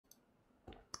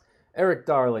Erik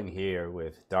Darling here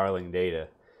with Darling Data,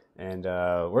 and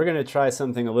we're going to try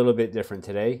something a little bit different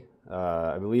today.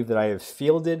 I believe that I have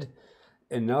fielded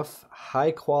enough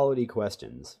high-quality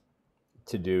questions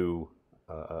to do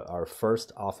our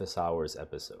first office hours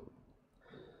episode.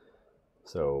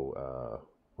 So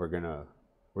we're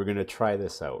gonna try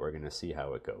this out. We're gonna see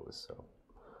how it goes. So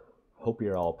hope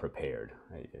you're all prepared.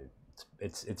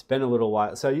 It's been a little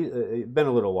while. So it's been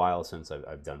a little while since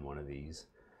I've done one of these,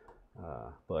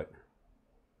 but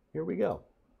here we go.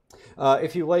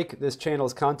 If you like this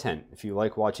channel's content, if you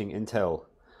like watching Intel,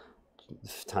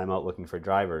 time out looking for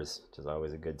drivers, which is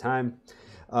always a good time,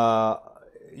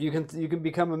 you can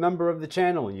become a member of the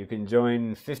channel. You can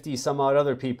join 50 some odd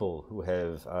other people who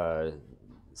have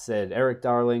said, Erik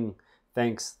Darling,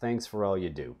 thanks for all you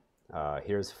do.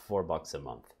 Here's $4 a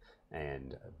month,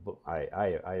 and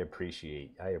I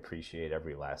appreciate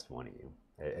every last one of you,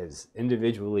 as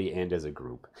individually and as a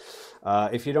group.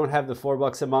 If you don't have the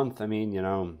 $4 a month, I mean, you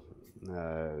know,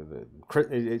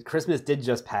 Christmas did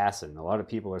just pass, and a lot of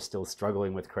people are still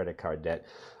struggling with credit card debt.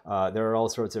 There are all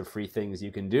sorts of free things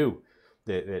you can do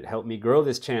that help me grow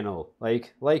this channel,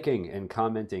 like liking and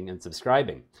commenting and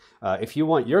subscribing. If you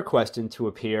want your question to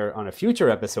appear on a future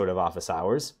episode of Office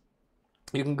Hours,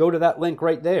 you can go to that link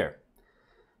right there,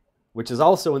 which is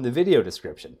also in the video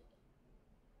description.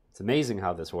 It's amazing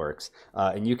how this works.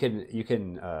 And you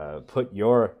can put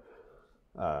your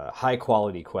high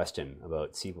quality question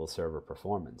about SQL Server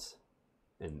performance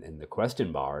in the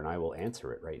question bar, and I will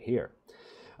answer it right here.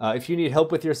 If you need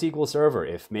help with your SQL Server,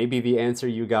 if maybe the answer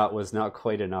you got was not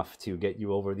quite enough to get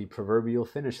you over the proverbial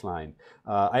finish line,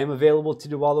 I am available to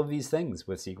do all of these things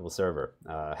with SQL Server.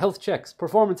 Health checks,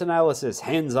 performance analysis,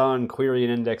 hands-on query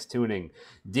and index tuning,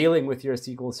 dealing with your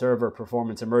SQL Server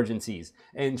performance emergencies,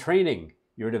 and training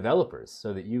your developers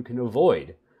so that you can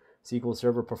avoid SQL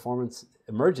Server performance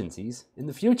emergencies in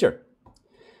the future.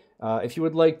 If you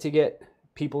would like to get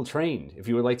people trained, if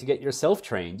you would like to get yourself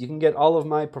trained, you can get all of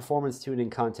my performance tuning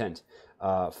content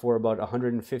for about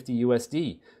 150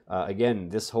 USD. Again,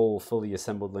 this whole fully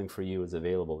assembled link for you is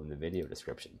available in the video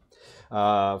description.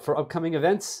 For upcoming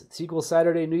events, SQL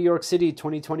Saturday New York City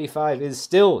 2025 is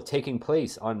still taking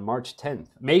place on March 10th,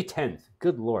 May 10th.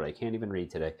 Good Lord, I can't even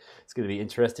read today. It's going to be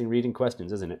interesting reading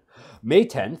questions, isn't it? May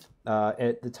 10th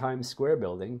at the Times Square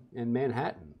building in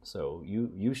Manhattan. So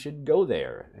you should go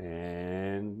there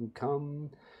and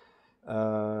come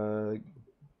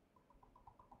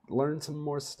learn some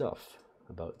more stuff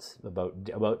about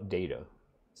data.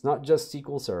 It's not just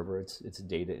SQL Server, it's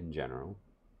data in general.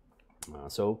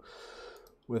 So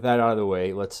with that out of the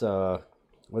way, let's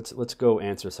go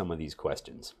answer some of these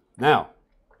questions. Now,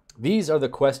 these are the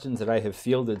questions that I have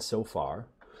fielded so far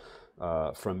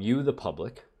from you, the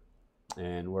public,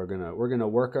 and we're gonna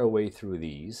work our way through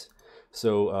these.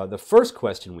 So the first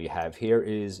question we have here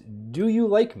is, do you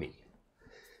like me?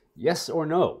 Yes or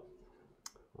no?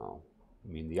 Well,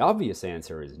 I mean, the obvious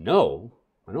answer is no.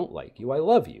 I don't like you. I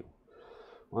love you.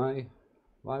 Why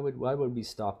would we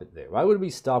stop it there? Why would we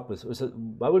stop with?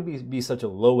 Why would we be such a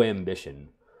low ambition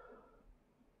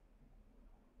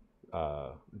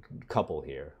couple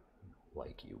here?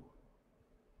 Like you.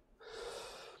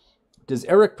 Does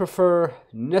Erik prefer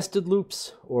nested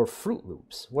loops or fruit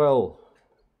loops? Well,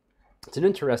 it's an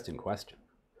interesting question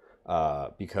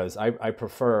because I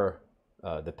prefer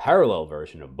the parallel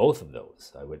version of both of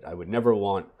those. I would never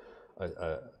want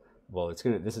well,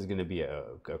 this is gonna be a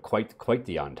quite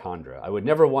the entendre. I would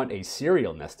never want a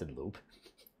serial nested loop,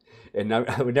 and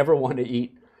I would never want to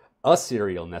eat a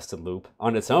serial nested loop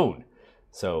on its own.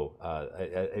 So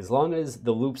as long as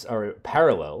the loops are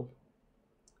parallel,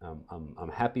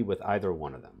 I'm happy with either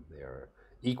one of them. They are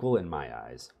equal in my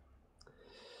eyes.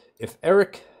 If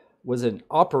Erik was an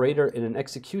operator in an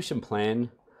execution plan,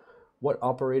 what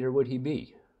operator would he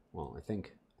be? Well, I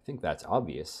think that's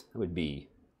obvious. It would be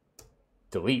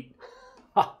delete.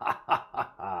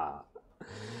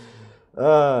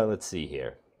 Let's see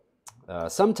here.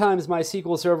 Sometimes my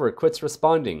SQL Server quits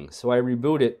responding, so I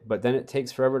reboot it, but then it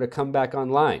takes forever to come back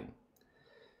online.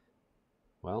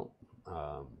 Well,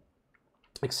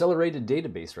 accelerated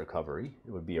database recovery,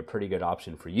 it would be a pretty good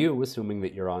option for you, assuming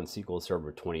that you're on SQL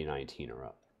Server 2019 or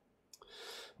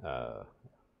up.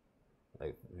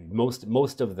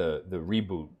 Most of the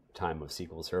reboot time of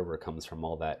SQL Server comes from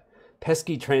all that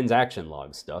pesky transaction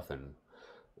log stuff, and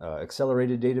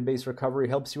accelerated database recovery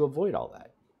helps you avoid all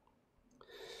that.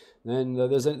 Then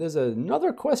there's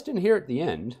another question here at the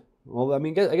end. Well, I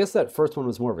mean, I guess that first one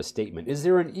was more of a statement. Is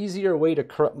there an easier way to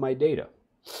corrupt my data?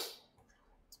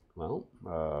 Well,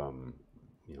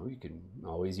 you know, you can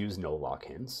always use no lock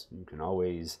hints. You can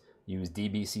always use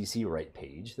DBCC write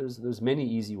page. There's many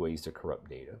easy ways to corrupt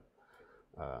data.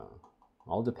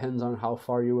 All depends on how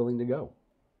far you're willing to go.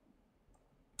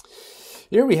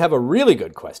 Here we have a really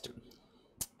good question.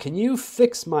 Can you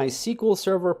fix my SQL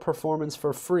Server performance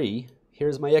for free?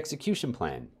 Here's my execution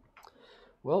plan.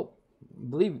 Well,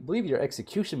 believe your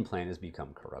execution plan has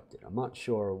become corrupted. I'm not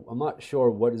sure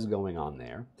what is going on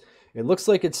there. It looks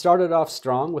like it started off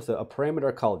strong with a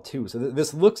parameter called 2. So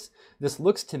this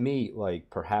looks to me like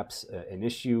perhaps an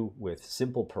issue with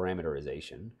simple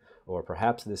parameterization, or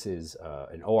perhaps this is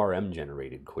an ORM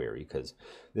generated query, because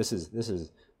this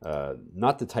is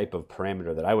not the type of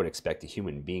parameter that I would expect a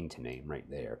human being to name right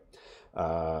there.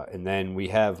 And then we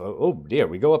have, oh dear,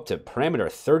 we go up to parameter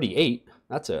 38.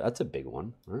 That's a big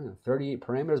one. 38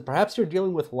 parameters. Perhaps you're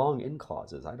dealing with long in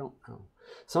clauses. I don't know.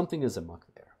 Something is amok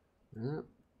there. Yeah.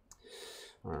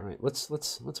 All right,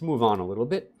 let's move on a little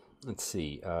bit. Let's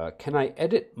see. Can I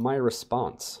edit my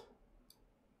response?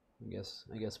 I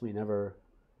guess we never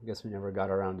got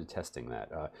around to testing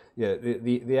that. Yeah,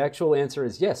 the actual answer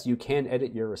is yes. You can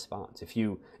edit your response. If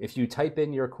you type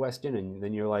in your question and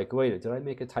then you're like, wait, did I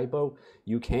make a typo?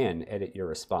 You can edit your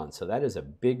response. So that is a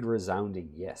big resounding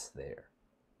yes there.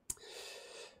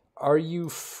 Are you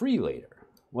free later?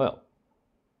 Well,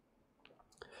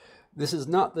 this is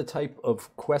not the type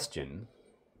of question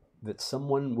that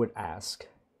someone would ask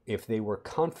if they were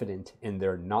confident in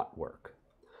their not work.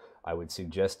 I would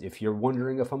suggest if you're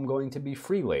wondering if I'm going to be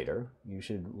free later, you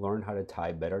should learn how to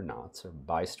tie better knots, or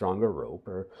buy stronger rope,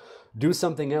 or do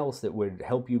something else that would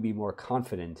help you be more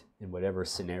confident in whatever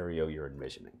scenario you're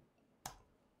envisioning.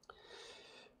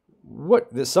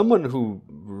 Someone who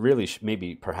really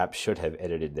maybe perhaps should have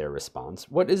edited their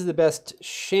response, what is the best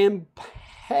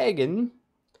champagne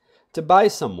to buy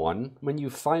someone when you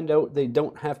find out they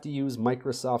don't have to use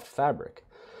Microsoft Fabric?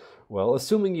 Well,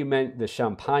 assuming you meant the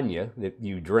champagne that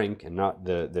you drink and not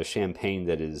the champagne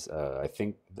that is, I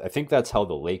think that's how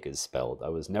the lake is spelled. I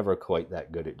was never quite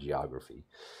that good at geography.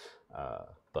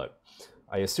 But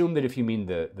I assume that if you mean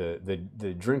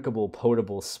the drinkable,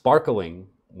 potable, sparkling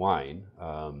wine,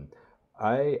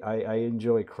 I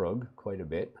enjoy Krug quite a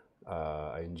bit.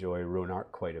 I enjoy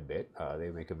Runart quite a bit. They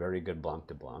make a very good Blanc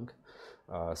de Blanc.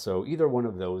 So either one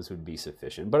of those would be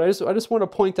sufficient. But I just want to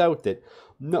point out that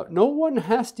no one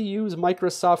has to use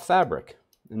Microsoft Fabric.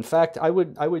 In fact, I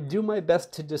would do my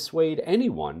best to dissuade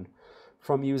anyone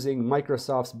from using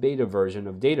Microsoft's beta version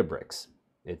of Databricks.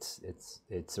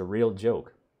 It's a real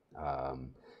joke.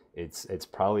 It's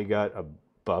probably got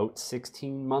about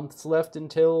 16 months left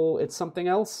until it's something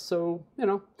else. So,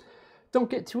 don't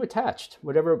get too attached.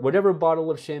 Whatever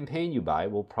bottle of champagne you buy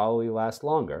will probably last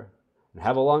longer and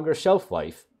have a longer shelf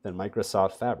life than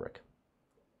Microsoft Fabric.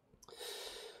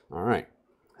 All right.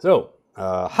 So,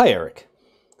 hi, Erik.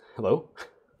 Hello.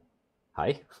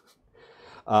 Hi.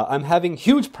 I'm having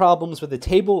huge problems with a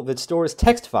table that stores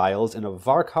text files in a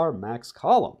varchar max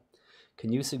column.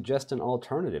 Can you suggest an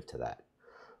alternative to that?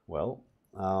 Well,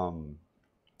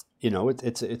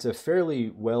 it's a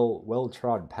fairly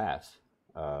well-trod path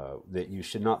that you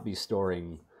should not be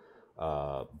storing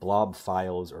blob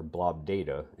files or blob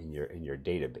data in your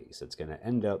database. It's going to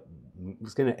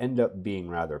end up being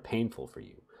rather painful for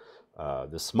you.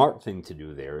 The smart thing to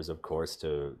do there is, of course,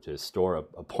 to store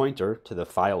a pointer to the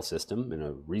file system in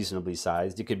a reasonably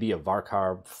sized. It could be a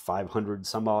varchar 500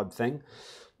 some odd thing.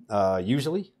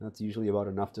 That's usually about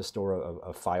enough to store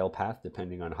a file path,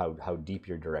 depending on how deep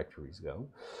your directories go.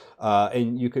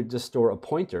 And you could just store a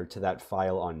pointer to that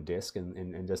file on disk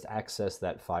and just access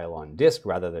that file on disk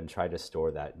rather than try to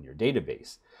store that in your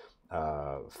database.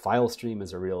 File stream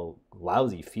is a real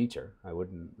lousy feature. I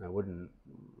wouldn't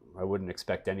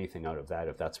expect anything out of that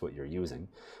if that's what you're using.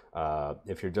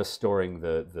 If you're just storing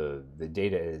the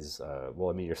data as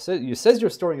you says you're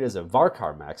storing it as a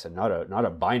varchar max and not a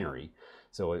binary.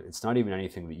 So it's not even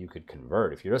anything that you could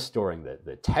convert. If you're just storing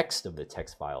the text of the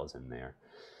text files in there,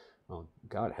 well,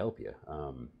 God help you.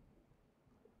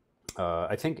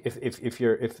 I think if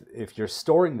you're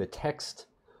storing the text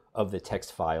of the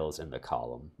text files in the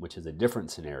column, which is a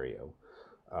different scenario,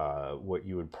 what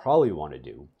you would probably want to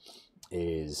do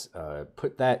is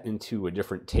put that into a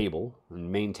different table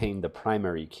and maintain the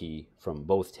primary key from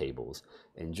both tables,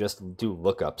 and just do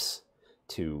lookups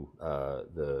to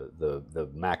the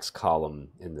max column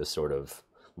in the sort of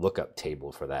lookup table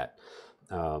for that.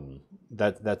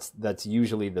 That's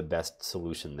usually the best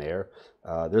solution there.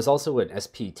 There's also an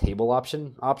SP table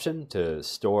option to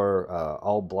store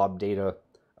all blob data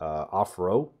off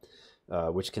row,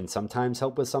 which can sometimes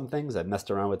help with some things. I've messed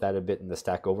around with that a bit in the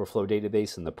Stack Overflow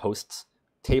database and the posts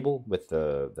table with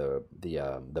the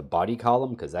body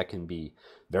column, because that can be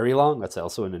very long. That's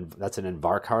also an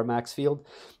varchar max field,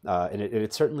 and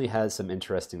it certainly has some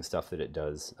interesting stuff that it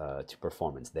does to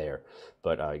performance there.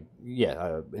 But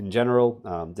yeah, in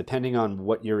general, depending on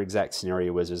what your exact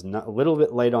scenario is, there's not, a little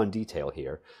bit light on detail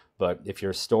here. But if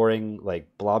you're storing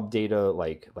like blob data,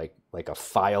 like a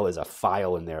file is a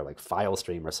file in there, like file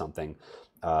stream or something,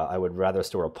 I would rather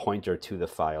store a pointer to the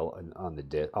file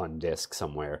on disk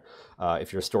somewhere.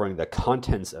 If you're storing the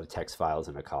contents of text files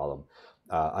in a column,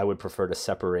 I would prefer to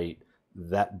separate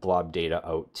that blob data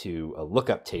out to a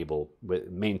lookup table,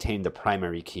 maintain the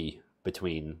primary key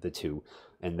between the two,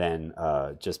 and then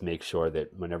just make sure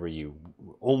that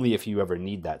only if you ever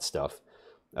need that stuff,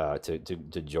 to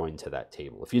join to that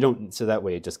table. If you don't, so that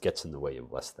way it just gets in the way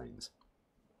of less things.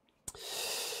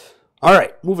 All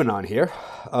right, moving on here.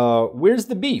 Where's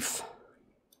the beef?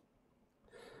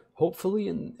 Hopefully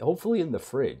in the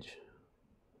fridge.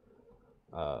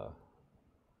 Or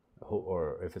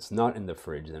if it's not in the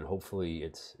fridge, then hopefully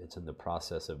it's in the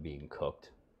process of being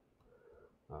cooked.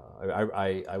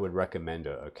 I would recommend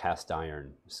a cast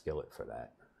iron skillet for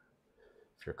that.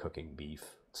 If you're cooking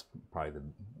beef, it's probably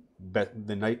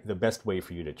the best way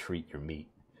for you to treat your meat.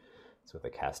 It's with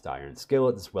a cast iron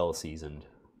skillet that's well seasoned.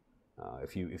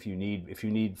 If you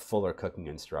need fuller cooking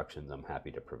instructions, I'm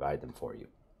happy to provide them for you.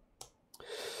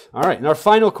 All right, and our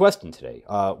final question today: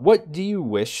 what do you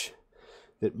wish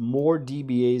that more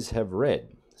DBAs have read?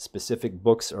 Specific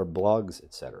books or blogs,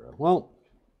 etc. Well,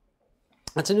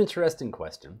 that's an interesting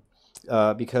question,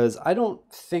 because I don't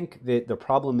think that the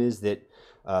problem is that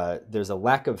there's a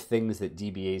lack of things that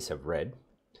DBAs have read.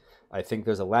 I think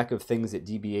there's a lack of things that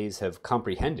DBAs have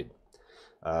comprehended.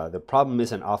 The problem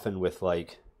isn't often with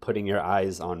like putting your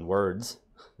eyes on words.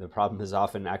 The problem is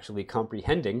often actually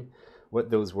comprehending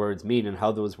what those words mean and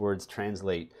how those words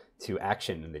translate to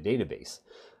action in the database.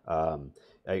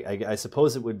 I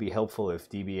suppose it would be helpful if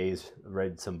DBAs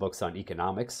read some books on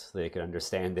economics so they could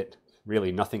understand that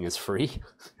really nothing is free.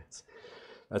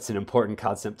 That's an important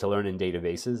concept to learn in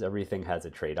databases. Everything has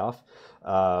a trade-off.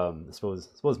 I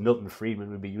suppose Milton Friedman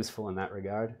would be useful in that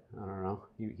regard. I don't know.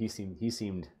 He seemed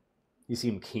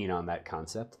keen on that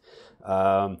concept.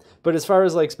 But as far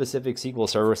as like specific SQL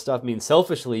Server stuff, I mean,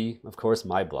 selfishly, of course,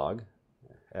 my blog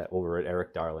over at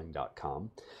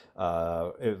ericdarling.com.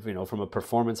 From a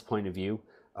performance point of view,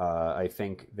 I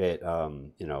think that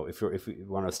if you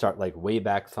want to start like way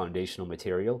back foundational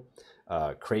material,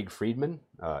 Craig Friedman,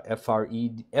 Freedman,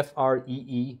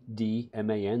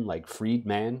 like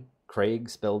Friedman, Craig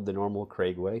spelled the normal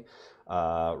Craig way,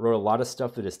 wrote a lot of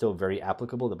stuff that is still very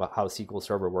applicable about how SQL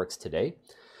Server works today.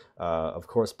 Of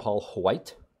course, Paul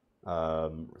White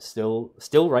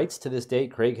still writes to this day.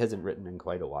 Craig hasn't written in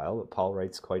quite a while, but Paul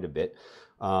writes quite a bit.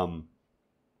 Paul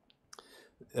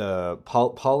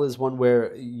is one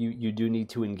where you do need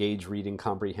to engage reading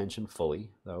comprehension fully,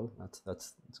 though.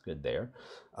 That's good there.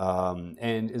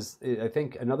 And I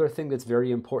think another thing that's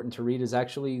very important to read is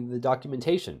actually the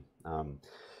documentation. The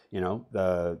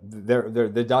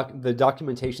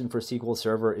documentation for SQL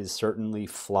Server is certainly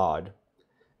flawed,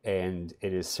 and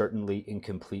it is certainly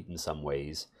incomplete in some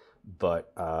ways.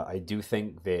 But I do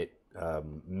think that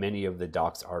many of the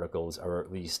docs articles are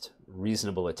at least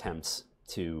reasonable attempts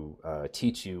to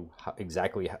teach you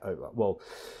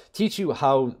teach you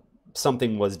how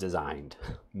something was designed.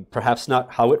 Perhaps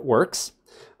not how it works,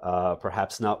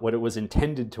 perhaps not what it was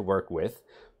intended to work with,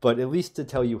 but at least to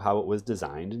tell you how it was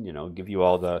designed, and give you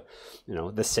all the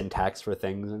the syntax for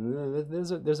things. And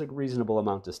there's a reasonable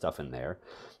amount of stuff in there.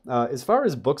 As far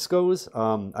as books goes,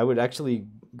 I would actually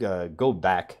go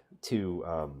back to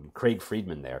Craig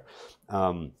Friedman there.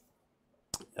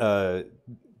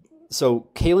 So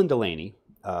Kaylin Delaney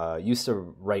used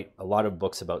to write a lot of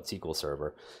books about SQL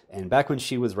Server. And back when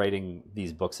she was writing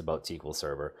these books about SQL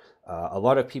Server, a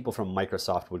lot of people from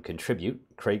Microsoft would contribute,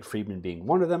 Craig Friedman being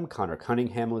one of them. Connor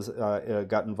Cunningham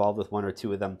got involved with one or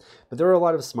two of them. But there were a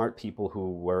lot of smart people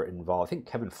who were involved. I think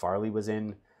Kevin Farley was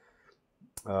in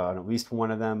at least one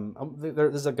of them.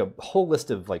 There's like a whole list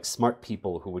of like smart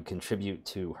people who would contribute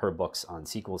to her books on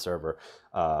SQL Server.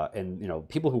 And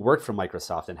people who worked for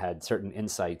Microsoft and had certain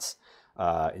insights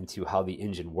into how the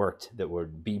engine worked that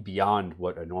would be beyond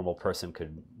what a normal person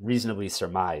could reasonably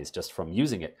surmise just from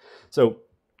using it. So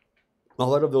a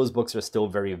lot of those books are still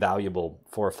very valuable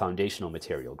for foundational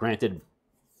material. Granted,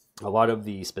 a lot of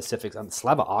the specifics,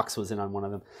 Slava Ox was in on one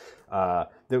of them,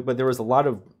 but there was a lot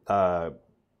of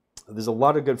there's a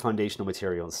lot of good foundational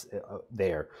materials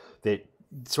there that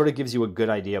sort of gives you a good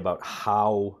idea about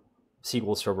how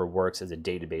SQL Server works as a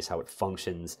database, how it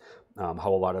functions,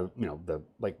 how a lot of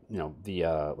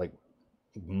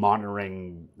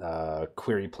monitoring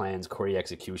query plans, query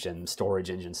execution, storage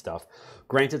engine stuff.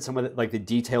 Granted, some of the, like the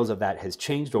details of that has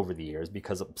changed over the years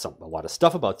because a lot of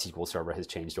stuff about SQL Server has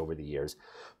changed over the years,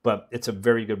 but it's a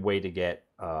very good way to get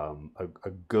a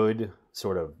good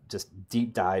sort of just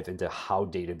deep dive into how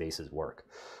databases work.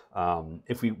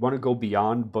 If we want to go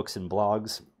beyond books and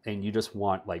blogs and you just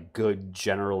want like good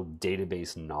general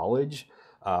database knowledge,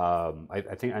 I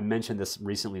think I mentioned this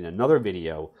recently in another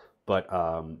video, but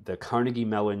the Carnegie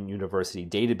Mellon University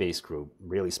database group,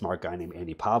 really smart guy named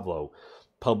Andy Pavlo,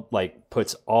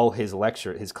 puts all his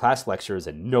class lectures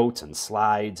and notes and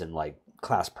slides and like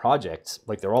class projects,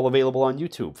 like they're all available on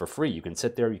YouTube for free. You can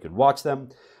sit there, you can watch them.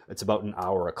 It's about an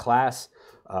hour a class.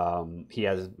 He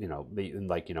has,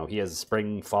 he has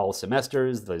spring, fall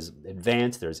semesters. There's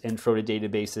advanced, there's intro to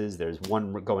databases. There's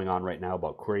one going on right now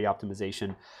about query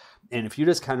optimization. And if you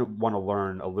just kind of want to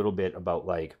learn a little bit about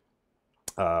like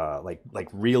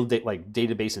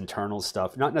database internal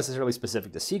stuff, not necessarily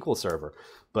specific to SQL Server,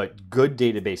 but good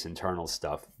database internal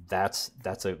stuff, that's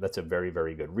a very,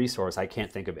 very good resource. I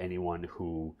can't think of anyone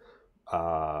who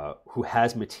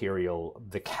has material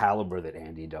the caliber that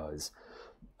Andy does,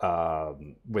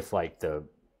 with like the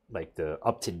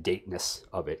up-to-dateness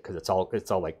of it, because it's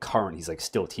all like current. He's like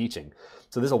still teaching,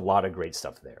 so there's a lot of great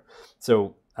stuff there.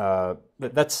 So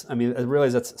that's, I mean, I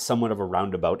realize that's somewhat of a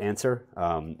roundabout answer,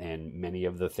 and many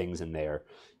of the things in there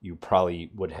you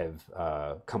probably would have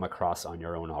come across on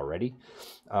your own already.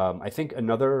 I think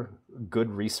another good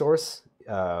resource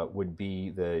would be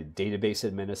the Database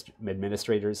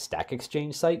Administrator's Stack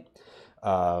Exchange site.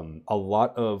 A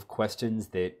lot of questions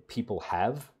that people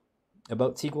have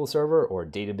about SQL Server or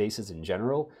databases in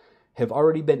general have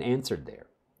already been answered there.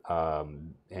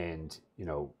 And,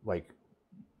 like,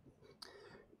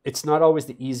 it's not always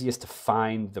the easiest to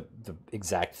find the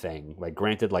exact thing. Like,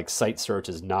 granted, like site search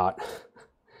is not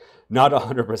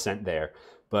 100% there,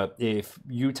 but if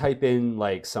you type in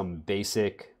like some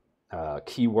basic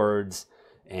keywords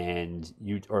and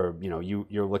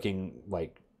you're looking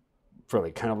like for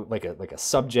like kind of like a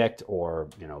subject, or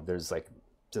there's like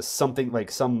just something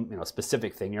like some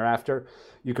specific thing you're after,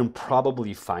 you can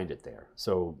probably find it there.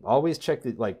 So always check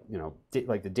the like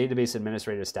the Database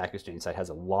Administrator Stack Exchange site has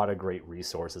a lot of great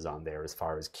resources on there as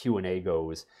far as Q&A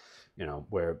goes,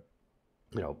 where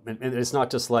and it's not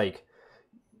just like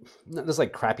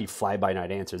crappy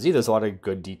fly-by-night answers either. There's a lot of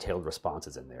good detailed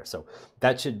responses in there. So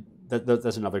that's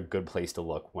another good place to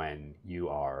look when you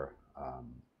are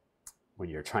when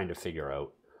you're trying to figure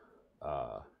out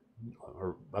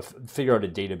figure out a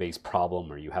database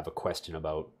problem, or you have a question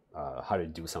about how to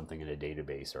do something in a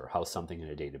database or how something in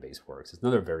a database works. It's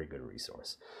another very good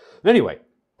resource. Anyway,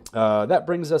 that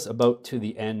brings us about to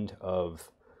the end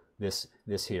of this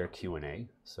here Q&A.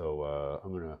 So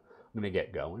I'm gonna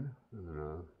get going. I'm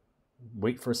gonna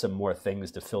wait for some more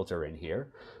things to filter in here.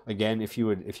 Again, if you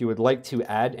would like to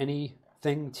add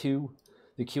anything to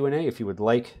the Q&A, if you would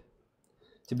like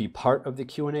to be part of the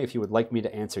Q&A, if you would like me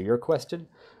to answer your question,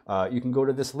 you can go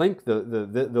to this link.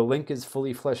 The link is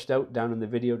fully fleshed out down in the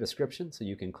video description, so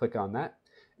you can click on that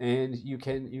and you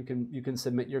can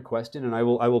submit your question, and I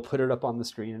will put it up on the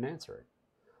screen and answer it.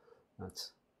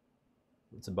 That's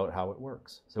about how it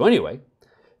works. So anyway,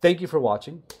 thank you for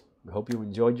watching. I hope you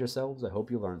enjoyed yourselves. I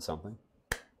hope you learned something,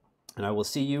 and I will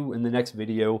see you in the next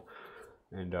video,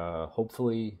 and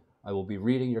hopefully I will be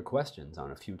reading your questions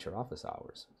on a future office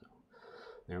hours. So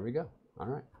there we go. All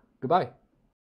right. Goodbye.